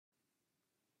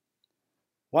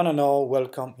One and all,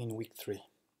 welcome in week 3.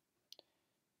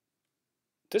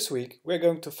 This week we're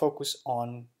going to focus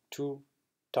on two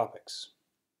topics.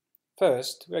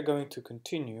 First, we're going to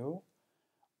continue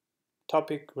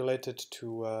topic related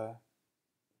to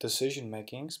decision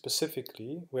making.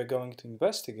 Specifically, we're going to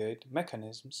investigate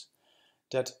mechanisms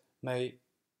that may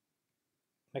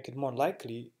make it more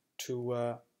likely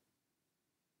to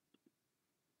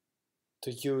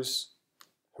use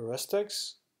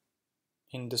heuristics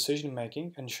in decision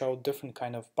making and show different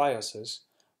kind of biases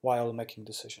while making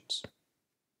decisions.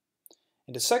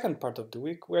 In the second part of the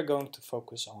week, we're going to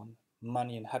focus on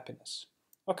money and happiness.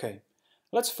 Okay,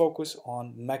 let's focus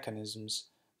on mechanisms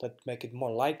that make it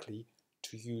more likely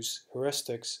to use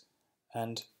heuristics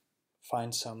and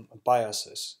find some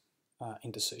biases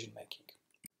in decision making.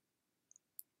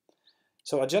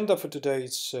 So agenda for today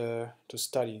is to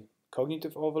study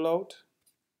cognitive overload,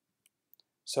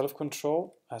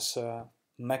 self-control as a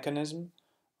mechanism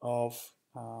of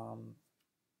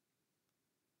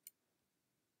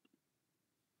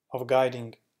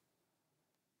guiding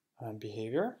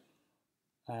behavior,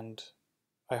 and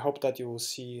I hope that you will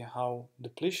see how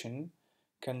depletion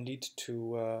can lead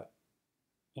to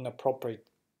inappropriate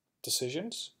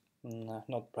decisions,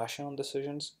 not rational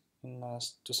decisions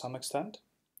to some extent.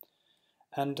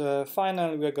 And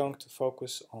finally, we are going to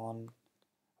focus on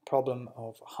the problem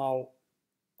of how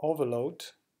overload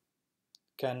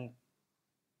can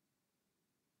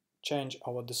change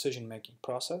our decision-making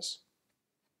process.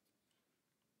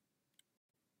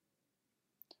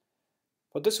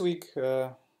 For this week,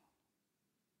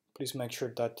 please make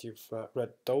sure that you've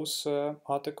read those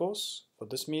articles for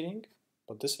this meeting,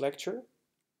 for this lecture.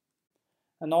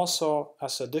 And also,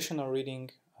 as additional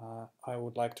reading, I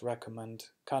would like to recommend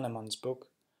Kahneman's book,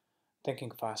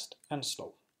 Thinking Fast and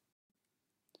Slow.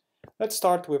 Let's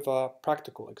start with a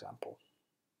practical example.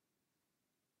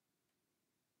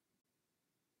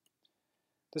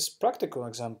 This practical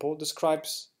example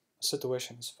describes a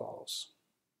situation as follows.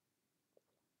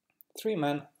 3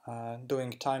 men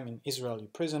doing time in Israeli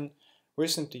prison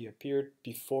recently appeared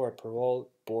before a parole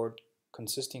board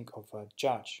consisting of a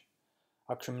judge,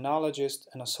 a criminologist,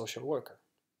 and a social worker.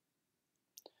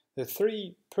 The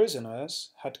 3 prisoners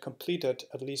had completed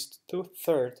at least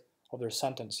 2/3 of their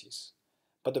sentences,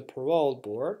 but the parole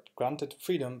board granted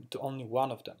freedom to only one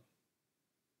of them.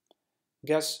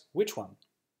 Guess which one?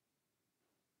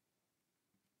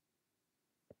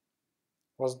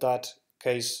 Was that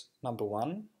case number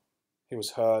 1? He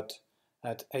was heard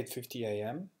at 8:50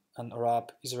 a.m., an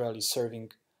Arab Israeli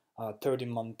serving a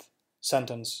 30-month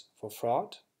sentence for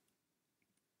fraud.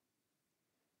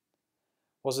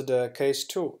 Was it case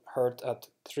 2, heard at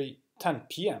 3:10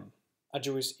 p.m., a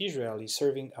Jewish Israeli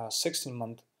serving a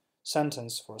 16-month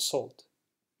sentence for assault?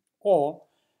 Or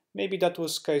maybe that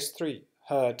was case 3,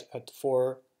 heard at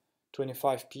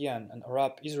 4:25 p.m., an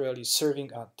Arab Israeli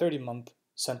serving a 30-month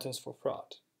sentence for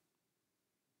fraud.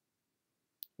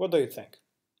 What do you think?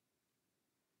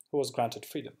 Who was granted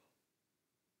freedom?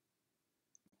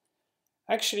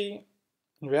 Actually,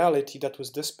 in reality, that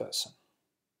was this person.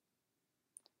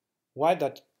 Why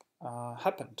that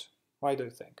happened? Why do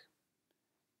you think?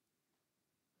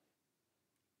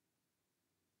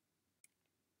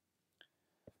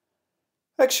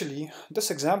 Actually,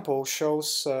 this example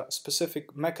shows a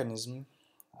specific mechanism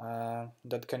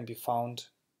that can be found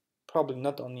probably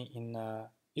not only in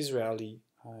Israeli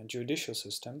judicial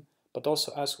system, but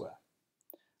also elsewhere.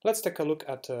 Let's take a look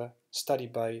at a study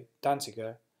by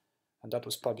Danziger, and that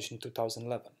was published in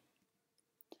 2011.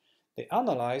 They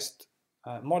analyzed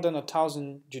more than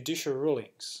 1,000 judicial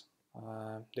rulings.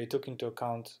 They took into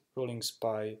account rulings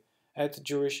by 8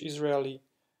 Jewish Israeli,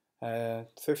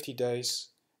 50 days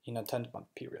in a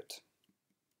 10-month period.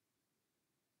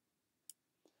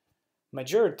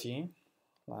 Majority,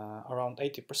 around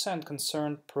 80%,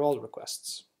 concerned parole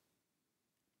requests.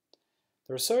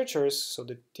 The researchers, so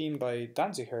the team by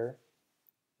Danziger,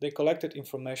 they collected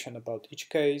information about each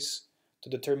case to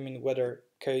determine whether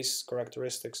case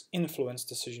characteristics influence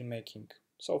decision making.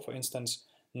 So, for instance,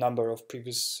 number of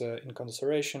previous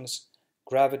incarcerations,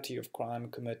 gravity of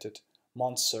crime committed,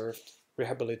 months served,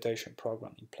 rehabilitation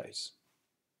program in place.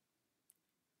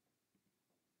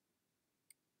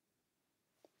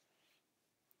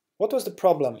 What was the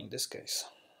problem in this case?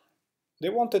 They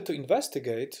wanted to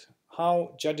investigate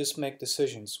how judges make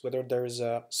decisions, whether there is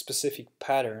a specific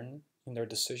pattern in their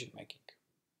decision making.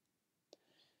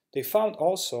 They found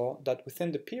also that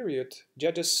within the period,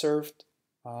 judges served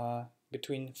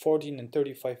between 14 and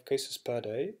 35 cases per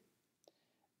day.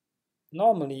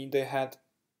 Normally, they had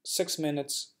 6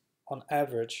 minutes on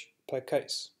average per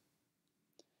case.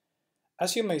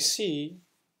 As you may see,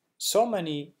 so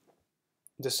many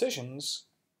decisions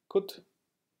could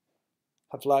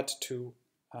have led to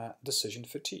decision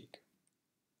fatigue.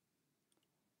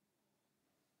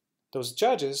 Those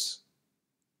judges,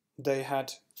 they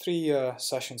had 3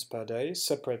 sessions per day,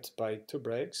 separate by 2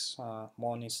 breaks,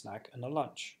 morning snack and a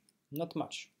lunch. Not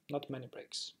much, not many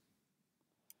breaks.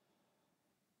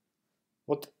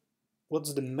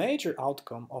 What's the major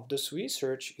outcome of this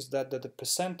research is that the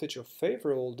percentage of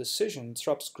favorable decisions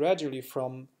drops gradually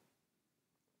from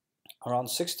around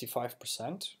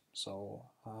 65%, so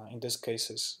in these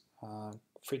cases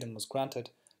freedom was granted,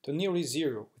 to nearly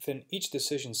zero within each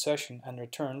decision session and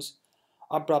returns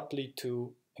abruptly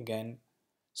to, again,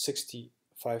 65%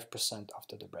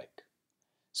 after the break.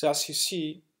 So as you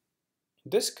see,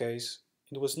 in this case,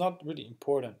 it was not really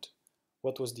important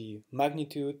what was the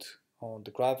magnitude or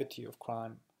the gravity of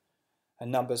crime,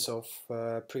 and numbers of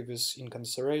previous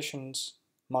incarcerations,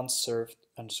 months served,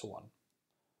 and so on.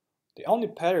 The only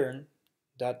pattern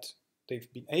that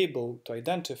they've been able to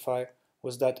identify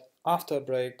was that after a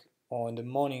break or in the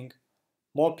morning,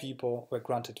 more people were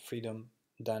granted freedom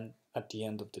than at the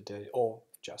end of the day or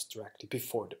just directly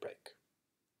before the break.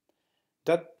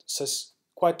 That says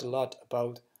quite a lot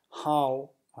about how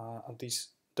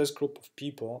this group of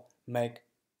people make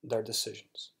their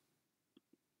decisions.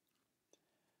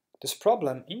 This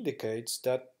problem indicates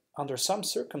that under some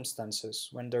circumstances,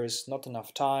 when there is not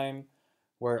enough time,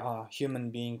 where a human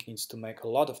being needs to make a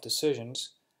lot of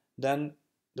decisions, then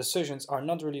decisions are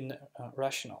not really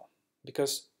rational,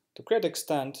 because to a great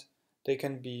extent they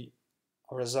can be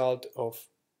a result of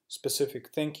specific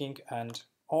thinking and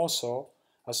also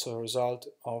as a result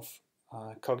of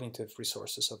cognitive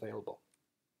resources available.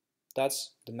 That's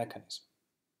the mechanism.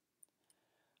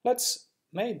 Let's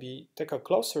maybe take a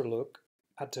closer look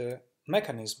at the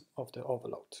mechanism of the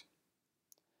overload.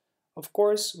 Of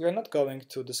course, we are not going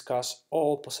to discuss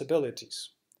all possibilities.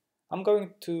 I'm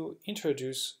going to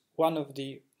introduce one of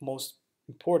the most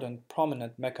important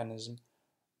prominent mechanisms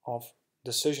of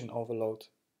decision overload,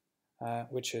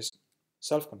 which is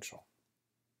self-control.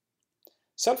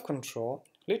 Self-control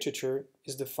literature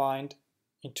is defined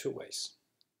in 2 ways.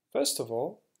 First of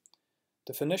all,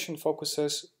 definition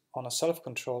focuses on a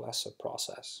self-control as a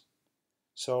process.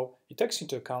 So it takes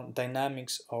into account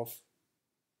dynamics of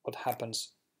what happens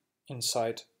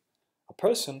inside a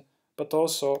person, but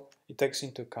also it takes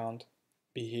into account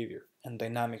behavior and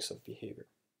dynamics of behavior.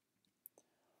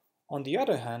 On the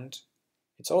other hand,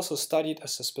 it's also studied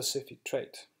as a specific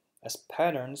trait, as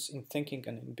patterns in thinking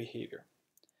and in behavior.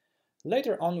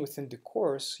 Later on within the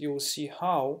course, you will see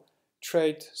how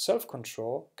trait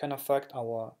self-control can affect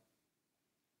our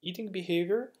eating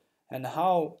behavior and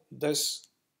how this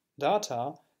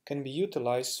data can be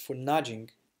utilized for nudging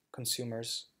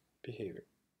consumers' behavior.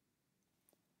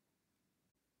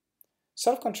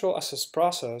 Self-control as a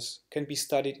process can be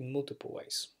studied in multiple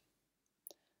ways.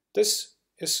 This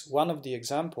is one of the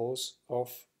examples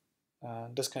of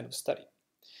this kind of study.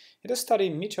 In this study,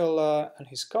 Mitchell and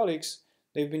his colleagues,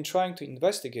 they've been trying to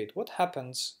investigate what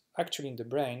happens actually in the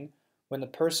brain when a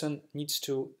person needs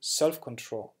to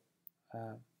self-control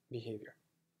behavior.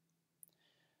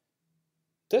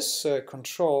 This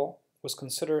control was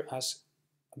considered as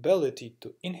ability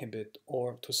to inhibit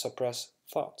or to suppress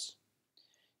thoughts.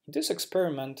 In this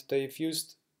experiment, they've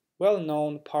used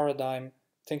well-known paradigm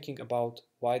thinking about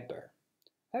white bear.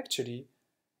 Actually,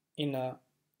 in a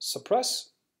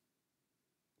suppress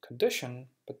condition,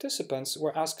 participants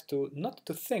were asked not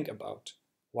to think about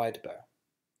white bear.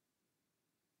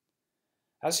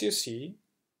 As you see,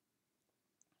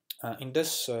 in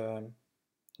this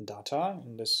data,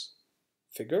 in these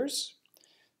figures,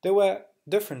 there were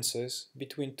differences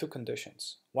between 2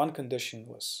 conditions. One condition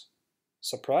was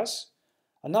suppress,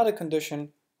 another condition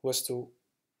was to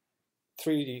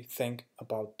 3D think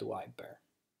about the white bear.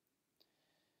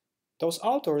 Those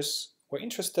authors were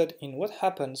interested in what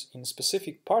happens in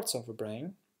specific parts of the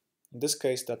brain, in this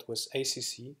case that was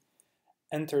ACC,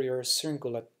 anterior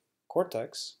cingulate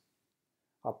cortex,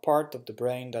 a part of the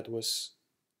brain that was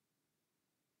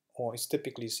or is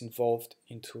typically involved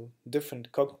into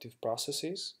different cognitive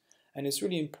processes and is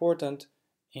really important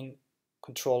in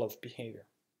control of behavior.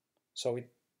 So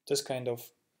this kind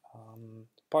of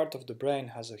part of the brain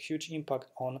has a huge impact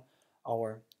on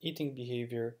our eating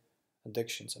behavior,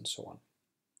 addictions, and so on.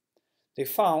 They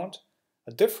found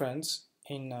a difference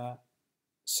in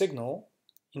signal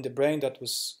in the brain that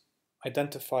was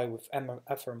identified with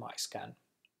fMRI scan.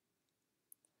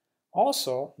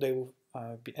 Also, they will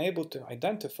be able to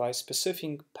identify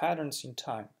specific patterns in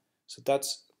time. So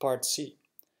that's part C.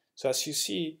 So as you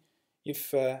see,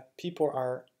 if people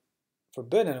are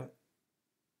forbidden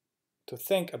to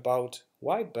think about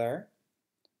white bear,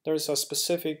 there is a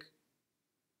specific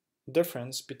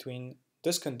difference between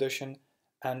this condition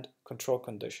and control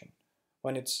condition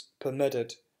when it's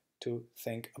permitted to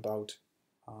think about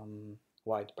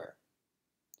white bear.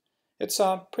 It's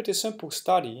a pretty simple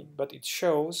study, but it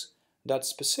shows that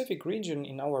specific region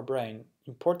in our brain,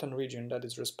 important region that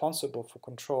is responsible for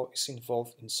control, is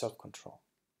involved in self-control.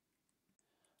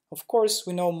 Of course,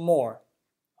 we know more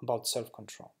about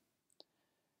self-control.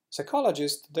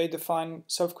 Psychologists, they define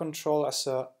self-control as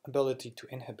an ability to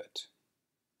inhibit.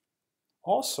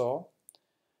 Also,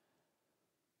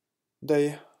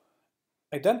 they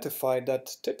identify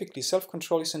that typically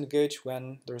self-control is engaged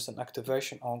when there is an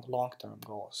activation on long-term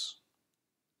goals.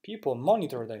 People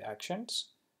monitor their actions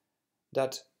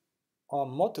that are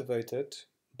motivated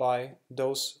by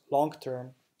those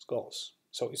long-term goals.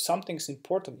 So if something is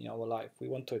important in our life, we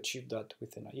want to achieve that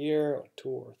within a year or 2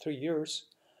 or 3 years,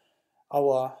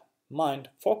 our mind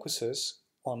focuses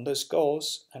on these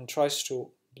goals and tries to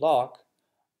block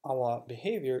our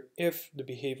behavior if the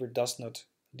behavior does not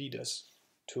lead us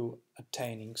to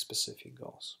attaining specific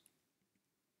goals.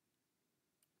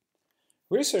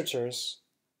 Researchers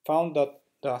found that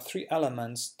there are 3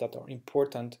 elements that are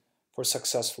important for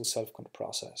successful self-control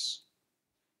process.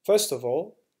 First of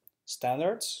all,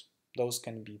 standards. Those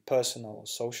can be personal or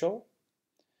social.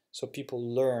 So people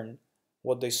learn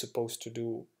what they're supposed to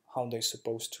do, how they're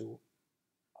supposed to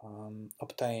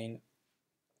obtain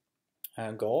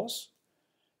goals.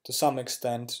 To some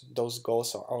extent, those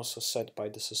goals are also set by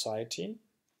the society.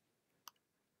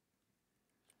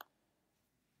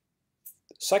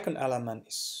 Second element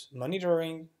is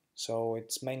monitoring. So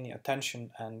it's mainly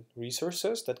attention and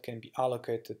resources that can be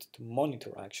allocated to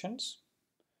monitor actions.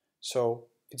 So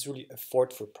it's really a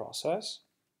thoughtful process.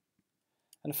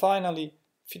 And finally,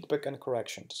 feedback and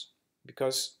corrections.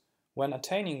 Because when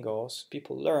attaining goals,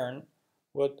 people learn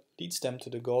what leads them to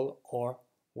the goal or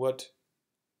what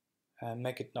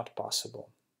make it not possible.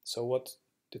 So what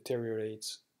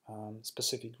deteriorates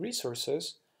specific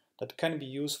resources that can be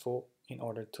useful in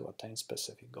order to attain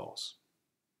specific goals.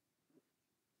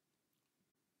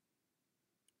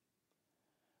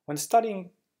 When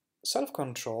studying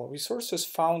self-control, researchers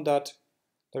found that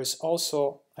there is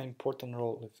also an important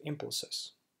role of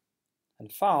impulses,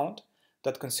 and found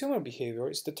that consumer behavior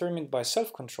is determined by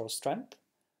self-control strength,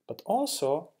 but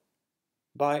also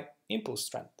by impulse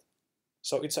strength.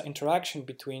 So it's an interaction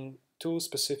between 2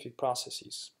 specific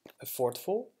processes, a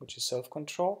thoughtful, which is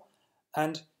self-control,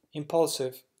 and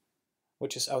impulsive,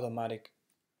 which is automatic,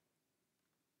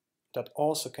 that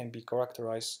also can be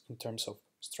characterized in terms of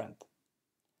strength.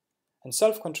 And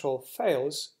self-control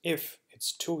fails if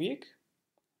it's too weak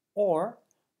or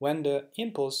when the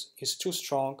impulse is too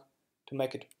strong to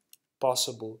make it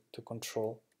possible to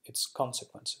control its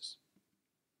consequences.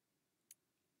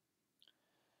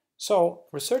 So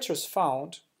researchers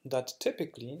found that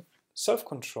typically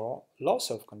self-control, low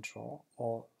self-control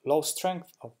or low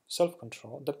strength of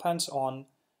self-control depends on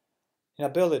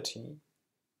inability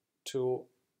to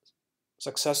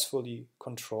successfully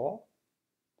control.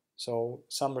 So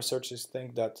some researchers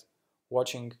think that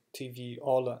watching TV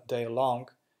all day long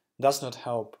does not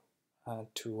help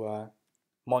to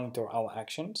monitor our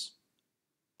actions.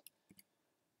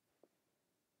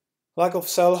 Lack of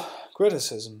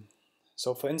self-criticism.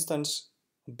 So for instance,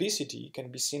 obesity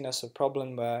can be seen as a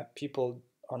problem where people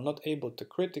are not able to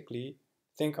critically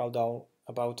think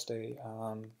about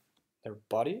their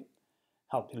body,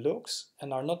 how it looks,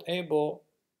 and are not able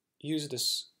to use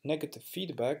this negative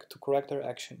feedback to correct their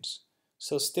actions.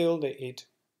 So still they eat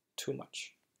too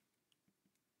much.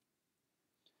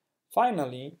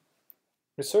 Finally,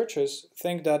 researchers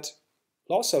think that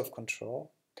low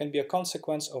self-control can be a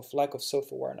consequence of lack of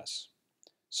self-awareness.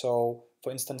 So,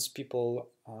 for instance, people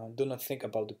do not think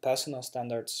about the personal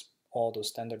standards, or those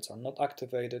standards are not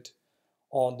activated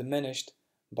or diminished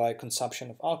by consumption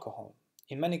of alcohol.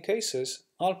 In many cases,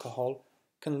 alcohol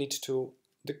can lead to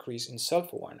decrease in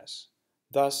self-awareness.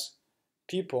 Thus,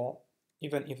 people,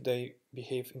 even if they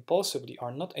behave impulsively,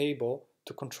 are not able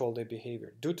to control their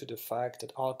behavior due to the fact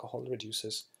that alcohol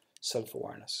reduces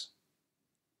self-awareness.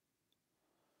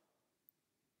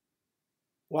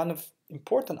 One of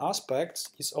important aspects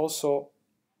is also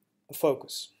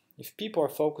focus. If people are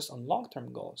focused on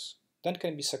long-term goals, then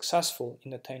can be successful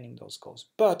in attaining those goals.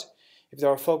 But if they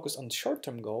are focused on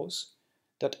short-term goals,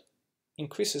 that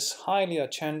increases highly a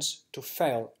chance to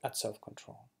fail at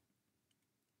self-control.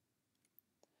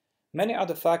 Many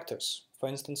other factors, for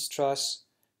instance stress,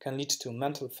 can lead to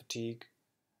mental fatigue,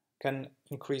 can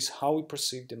increase how we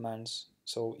perceive demands.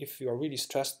 So if we are really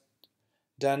stressed,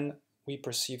 then we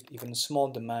perceive even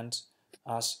small demands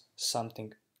as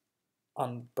something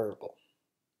unbearable.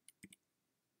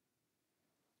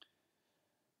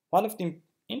 One of the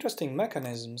interesting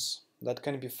mechanisms that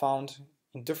can be found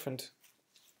in different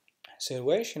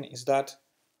situations is that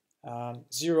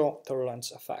zero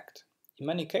tolerance effect. In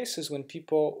many cases, when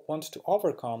people want to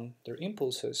overcome their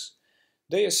impulses,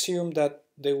 they assume that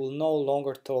they will no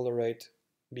longer tolerate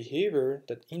behavior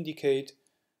that indicate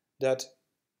that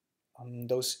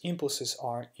those impulses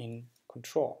are in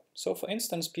control. So for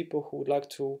instance, people who would like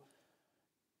to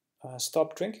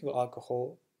stop drinking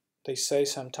alcohol, they say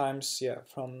sometimes, yeah,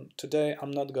 from today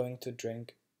I'm not going to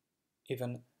drink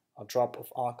even a drop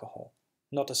of alcohol,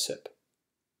 not a sip.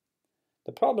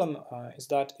 The problem is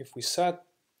that if we set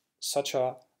such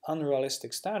an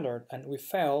unrealistic standard and we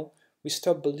fail, we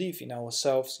stop belief in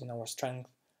ourselves, in our strength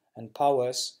and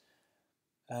powers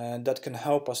that can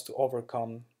help us to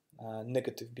overcome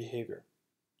negative behavior,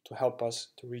 to help us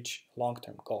to reach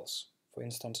long-term goals, for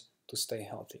instance, to stay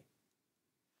healthy.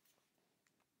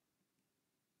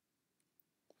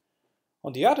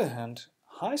 On the other hand,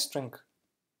 high strength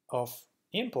of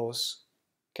impulse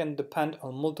can depend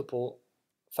on multiple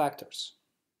factors.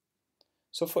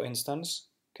 So for instance,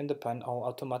 can depend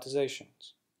on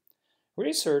automatizations.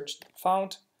 Research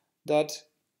found that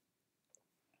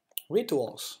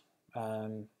rituals,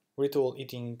 ritual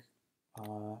eating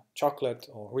chocolate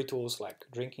or rituals like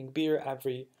drinking beer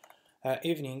every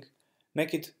evening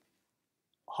make it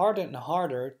harder and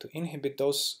harder to inhibit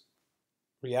those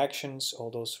reactions or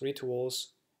those rituals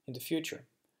in the future.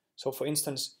 So for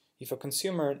instance, if a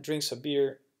consumer drinks a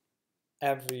beer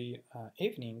every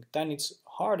evening, then it's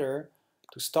harder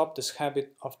to stop this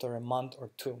habit after a month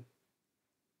or two.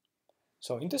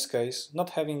 So in this case,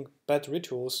 not having bad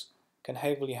rituals can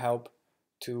heavily help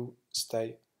to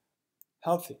stay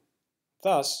healthy,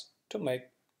 thus to make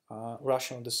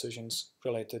rational decisions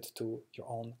related to your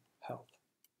own health.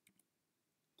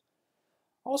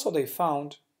 Also, they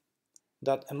found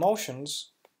that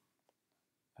emotions,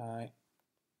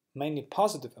 mainly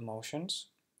positive emotions,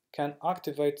 can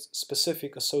activate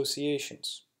specific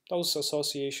associations. Those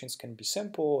associations can be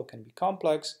simple or can be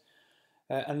complex,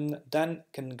 and then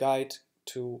can guide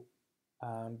to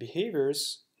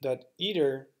behaviors that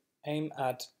either aim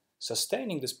at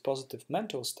sustaining this positive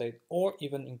mental state or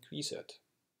even increase it.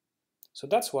 So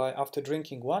that's why after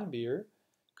drinking one beer,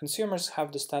 consumers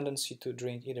have this tendency to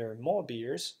drink either more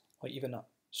beers or even a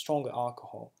stronger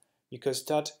alcohol, because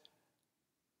that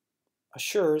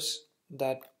assures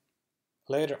that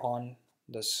later on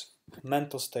this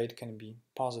mental state can be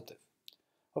positive.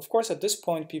 Of course, at this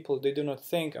point, people, they do not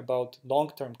think about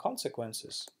long-term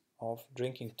consequences of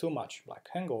drinking too much, like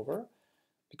hangover,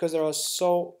 because they are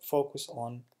so focused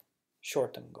on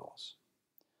short-term goals.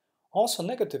 Also,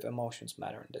 negative emotions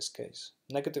matter in this case.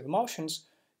 Negative emotions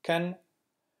can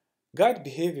guide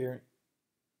behavior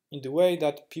in the way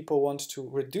that people want to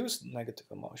reduce negative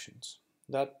emotions,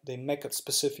 that they make a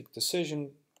specific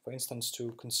decision, for instance,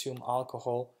 to consume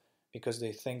alcohol because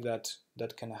they think that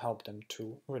that can help them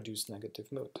to reduce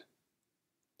negative mood.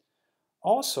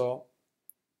 Also,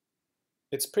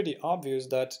 it's pretty obvious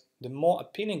that the more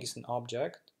appealing is an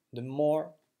object, the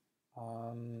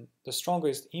stronger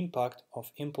is the impact of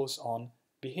impulse on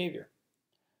behavior.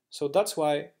 So that's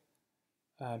why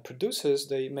producers,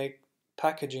 they make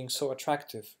packaging so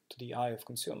attractive to the eye of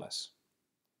consumers,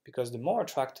 because the more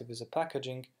attractive is a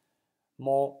packaging,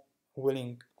 more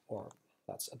willing, or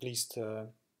that's at least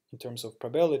in terms of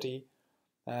probability,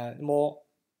 more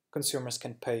consumers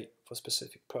can pay for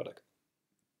specific product.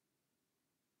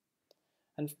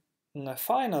 And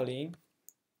finally,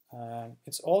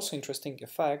 it's also interesting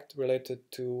effect related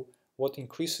to what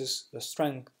increases the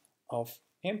strength of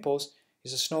impulse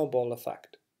is a snowball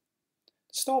effect.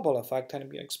 The snowball effect can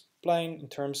be explained in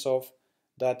terms of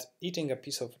that eating a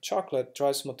piece of chocolate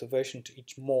drives motivation to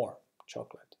eat more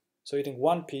chocolate. So eating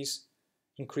one piece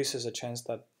increases the chance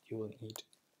that you will eat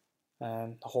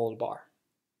the whole bar,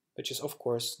 which is of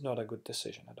course not a good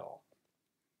decision at all.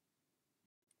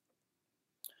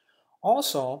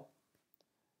 Also,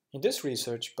 in this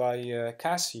research by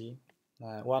Cassie,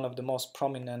 one of the most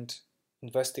prominent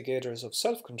investigators of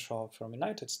self-control from the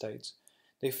United States,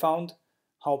 they found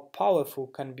how powerful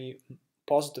can be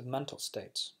positive mental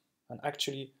states and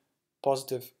actually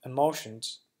positive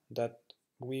emotions that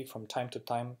we from time to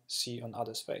time see on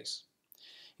others' face.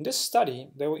 In this study,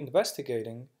 they were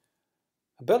investigating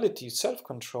ability to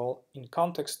self-control in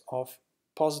context of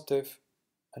positive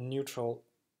and neutral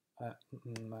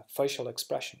facial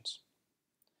expressions.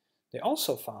 They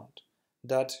also found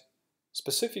that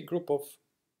specific group of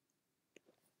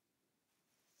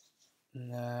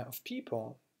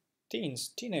people,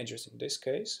 teenagers in this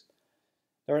case,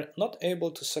 they are not able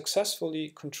to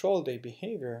successfully control their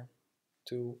behavior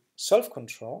to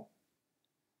self-control.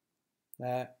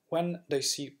 when they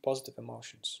see positive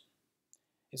emotions.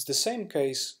 It's the same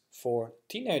case for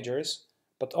teenagers,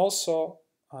 but also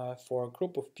for a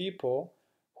group of people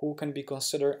who can be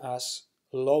considered as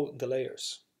low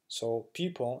delayers. So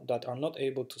people that are not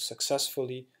able to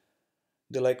successfully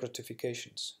delay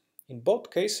gratifications. In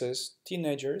both cases,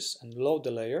 teenagers and low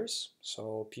delayers,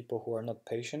 so people who are not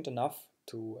patient enough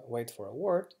to wait for a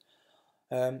word,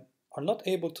 are not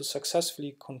able to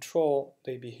successfully control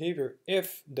their behavior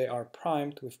if they are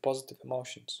primed with positive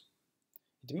emotions.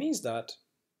 It means that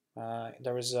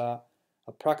there is a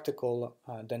practical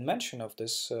dimension of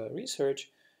this research.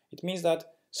 It means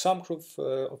that some group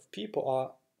of people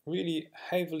are really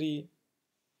heavily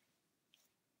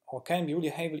or can be really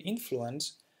heavily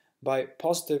influenced by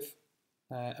positive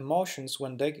emotions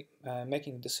when they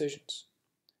making decisions.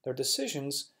 Their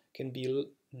decisions can be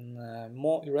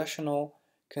more irrational,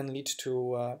 can lead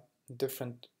to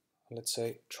different, let's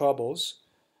say, troubles,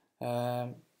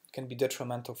 can be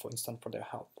detrimental, for instance, for their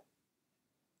health.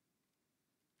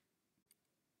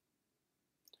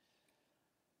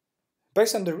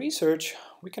 Based on the research,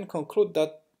 we can conclude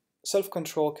that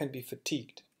self-control can be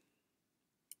fatigued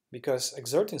because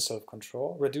exerting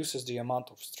self-control reduces the amount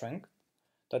of strength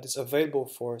that is available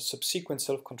for subsequent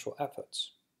self-control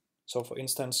efforts. So for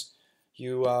instance,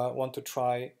 you want to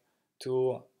try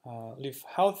to live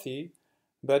healthy,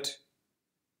 but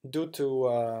due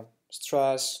to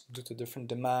stress, due to different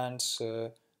demands,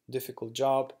 difficult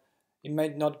job, it may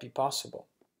not be possible.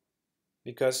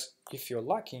 Because if you're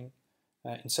lacking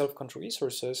in self-control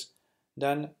resources,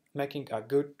 then making a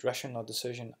good rational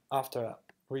decision after a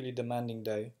really demanding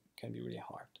day can be really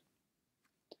hard.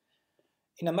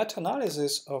 In a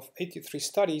meta-analysis of 83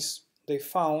 studies, they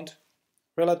found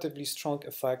relatively strong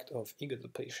effect of ego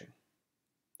depletion.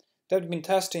 They've been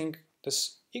testing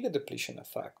this ego depletion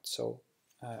effect, so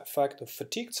effect of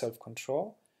fatigued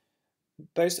self-control,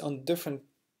 based on different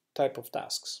type of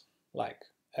tasks, like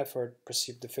effort,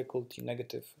 perceived difficulty,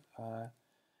 negative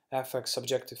affect,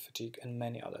 subjective fatigue, and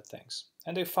many other things.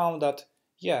 And they found that,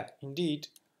 yeah, indeed,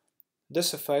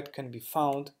 this effect can be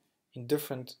found in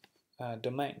different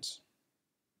domains.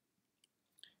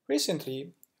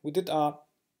 Recently, we did a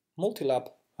multi-lab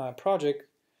project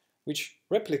which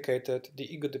replicated the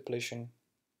ego depletion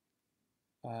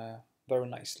very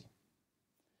nicely.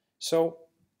 So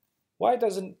why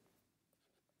doesn't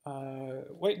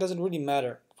it really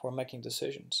matter for making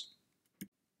decisions?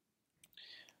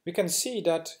 We can see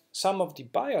that some of the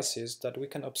biases that we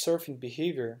can observe in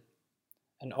behavior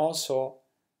and also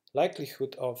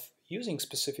likelihood of using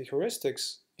specific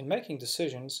heuristics in making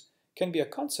decisions can be a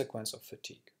consequence of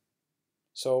fatigue.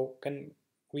 So can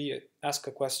we ask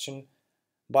a question,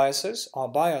 are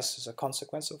biases a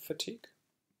consequence of fatigue?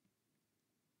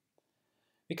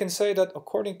 We can say that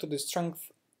according to the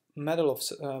strength model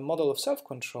of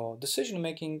self-control,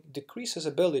 decision-making decreases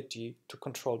ability to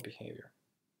control behavior.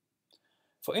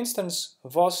 For instance,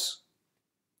 Voss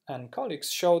and colleagues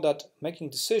show that making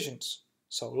decisions,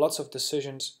 so lots of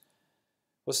decisions,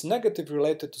 was negatively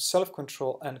related to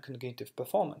self-control and cognitive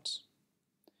performance.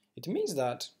 It means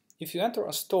that if you enter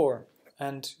a store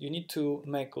and you need to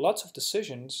make lots of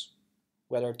decisions,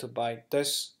 whether to buy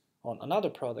this or another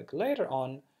product later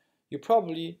on, you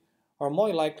probably are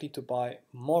more likely to buy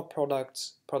more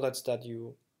products that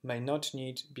you may not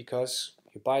need because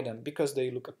you buy them because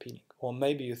they look appealing, or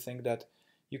maybe you think that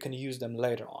you can use them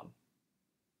later on.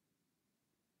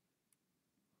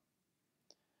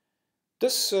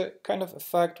 This kind of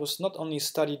effect was not only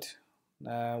studied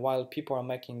while people are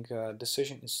making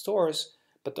decisions in stores,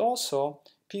 but also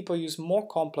people use more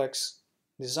complex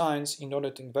designs in order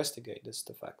to investigate this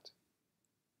effect.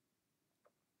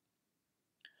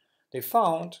 They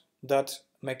found that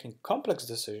making complex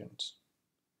decisions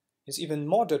is even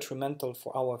more detrimental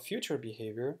for our future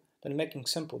behavior than making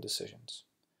simple decisions.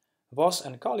 Voss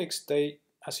and colleagues,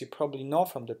 as you probably know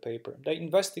from the paper, they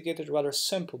investigated rather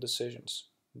simple decisions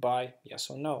by yes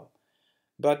or no.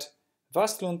 But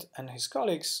Vastlund and his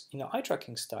colleagues in an eye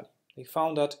tracking study, they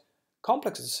found that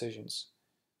complex decisions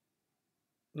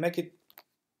make it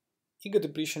ego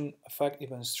depletion effect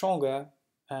even stronger,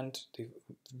 and they've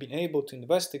been able to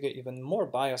investigate even more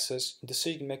biases in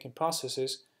decision-making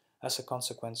processes as a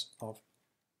consequence of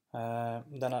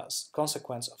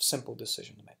simple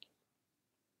decision-making.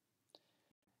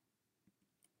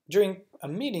 During a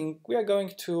meeting, we are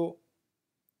going to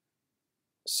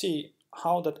see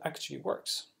how that actually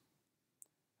works.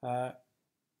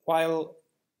 While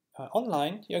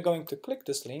online, you're going to click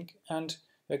this link and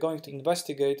you're going to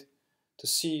investigate to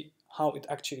see how it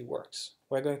actually works.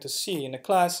 We're going to see in a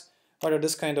class whether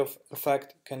this kind of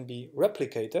effect can be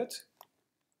replicated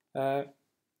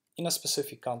in in a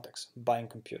specific context, buying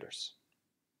computers.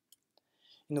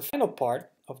 In the final part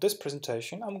of this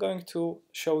presentation, I'm going to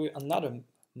show you another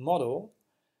model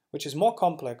which is more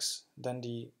complex than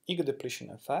the ego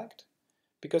depletion effect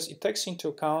because it takes into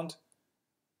account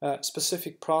a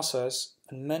specific process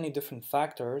and many different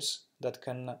factors that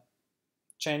can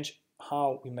change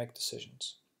how we make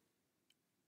decisions.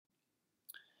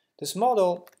 This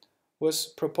model was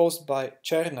proposed by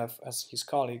Chernev and his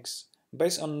colleagues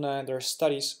based on their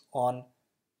studies on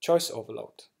choice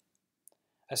overload.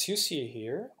 As you see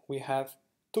here, we have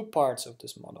two parts of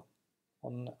this model.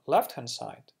 On the left-hand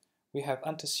side, we have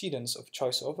antecedents of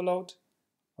choice overload.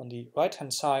 On the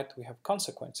right-hand side, we have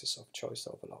consequences of choice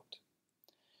overload.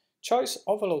 Choice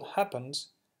overload happens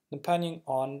depending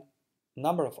on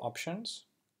number of options,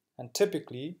 and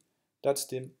typically that's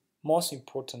the most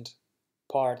important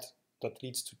part that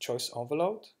leads to choice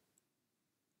overload.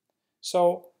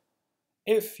 So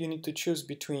if you need to choose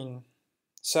between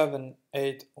 7,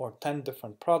 8 or 10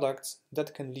 different products,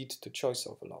 that can lead to choice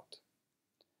overload.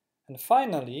 And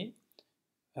finally,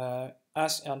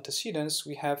 as antecedents,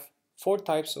 we have 4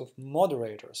 types of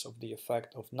moderators of the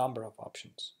effect of number of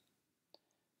options.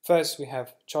 First, we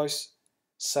have choice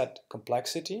set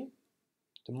complexity.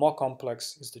 The more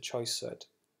complex is the choice set,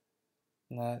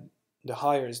 the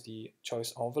higher is the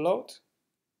choice overload.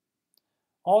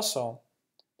 Also,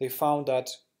 they found that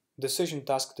decision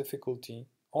task difficulty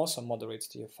also moderates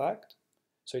the effect.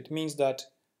 So it means that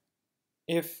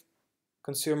if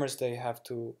consumers, they have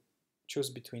to choose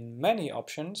between many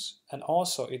options and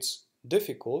also it's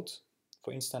difficult,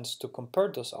 for instance, to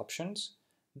compare those options,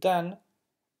 then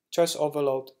choice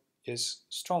overload is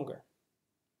stronger.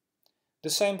 The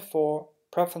same for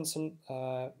preference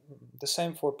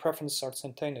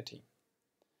certainty.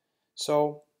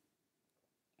 So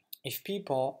if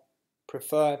people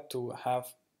prefer to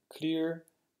have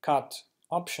clear-cut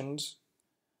options,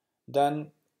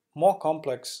 then more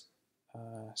complex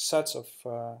sets of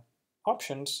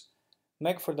options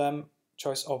make for them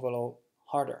choice overload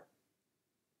harder.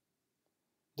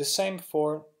 The same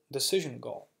for decision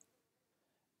goal.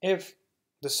 If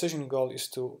decision goal is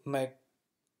to make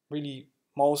really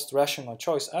most rational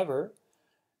choice ever,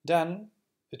 then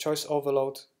the choice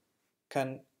overload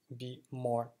can be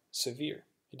more severe.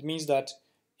 It means that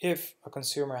if a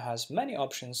consumer has many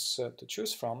options to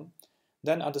choose from,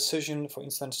 then a decision, for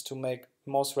instance, to make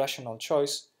most rational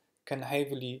choice can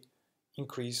heavily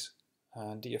increase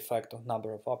the effect of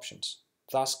number of options,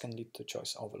 thus can lead to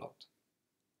choice overload.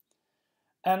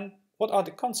 And what are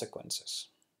the consequences?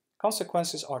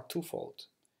 Consequences are twofold: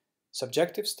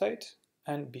 subjective state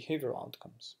and behavioral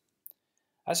outcomes.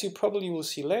 As you probably will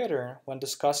see later when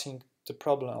discussing the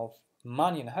problem of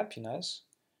money and happiness,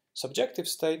 subjective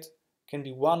state can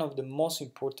be one of the most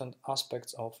important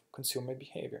aspects of consumer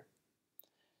behavior.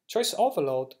 Choice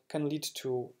overload can lead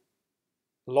to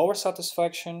lower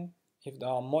satisfaction if there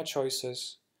are more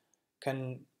choices,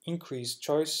 can increase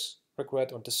choice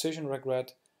regret or decision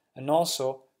regret, and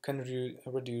also can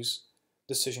reduce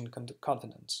decision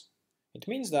confidence. It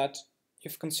means that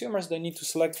if consumers, they need to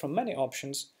select from many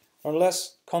options, are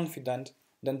less confident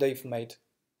that they've made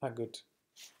a good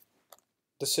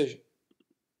decision.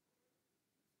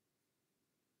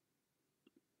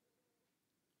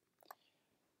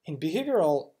 In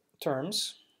behavioral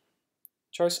terms,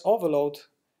 choice overload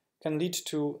can lead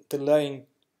to delaying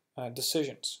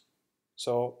decisions.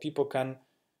 So people can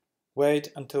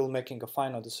wait until making a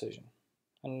final decision.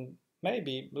 And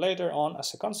maybe later on,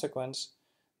 as a consequence,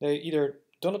 they either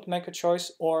do not make a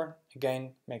choice or,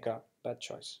 again, make a bad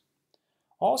choice.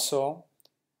 Also,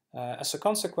 as a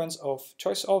consequence of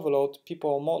choice overload,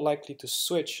 people are more likely to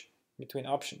switch between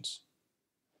options.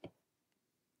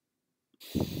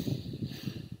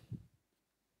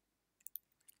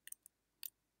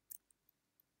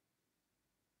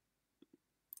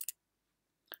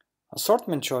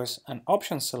 Assortment choice and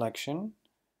option selection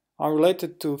are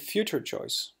related to future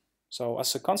choice. So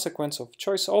as a consequence of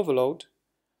choice overload,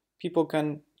 people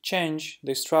can change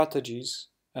their strategies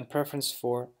and preference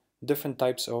for different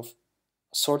types of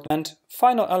assortment. And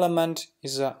final element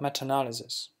is a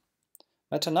meta-analysis.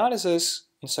 Meta-analysis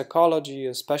in psychology,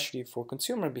 especially for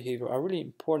consumer behavior, are really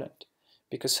important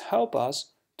because help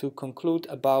us to conclude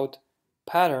about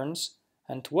patterns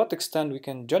and to what extent we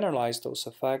can generalize those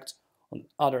effects on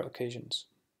other occasions.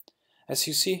 As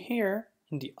you see here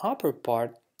in the upper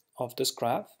part of this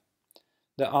graph,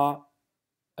 there are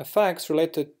effects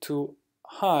related to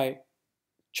high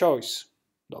choice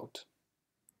load,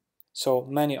 so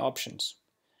many options.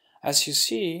 As you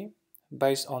see,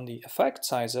 based on the effect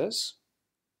sizes,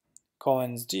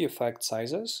 Cohen's d effect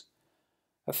sizes,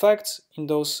 effects in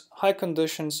those high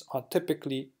conditions are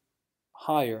typically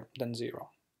higher than 0.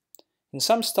 In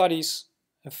some studies,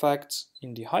 effects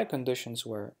in the high conditions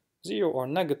were 0 or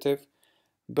negative,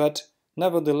 but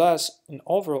nevertheless, in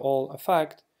overall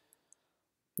effect,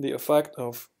 the effect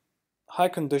of high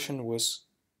condition was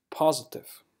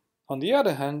positive. On the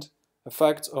other hand,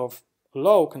 effects of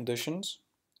low conditions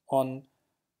on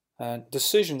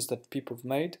decisions that people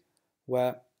made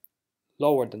were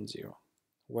lower than 0,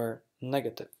 were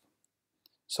negative.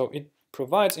 So it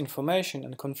provides information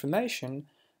and confirmation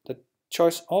that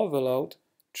choice overload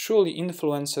truly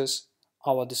influences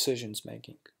our decisions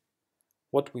making,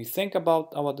 what we think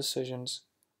about our decisions,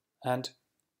 and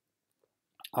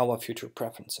our future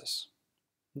preferences.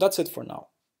 That's it for now.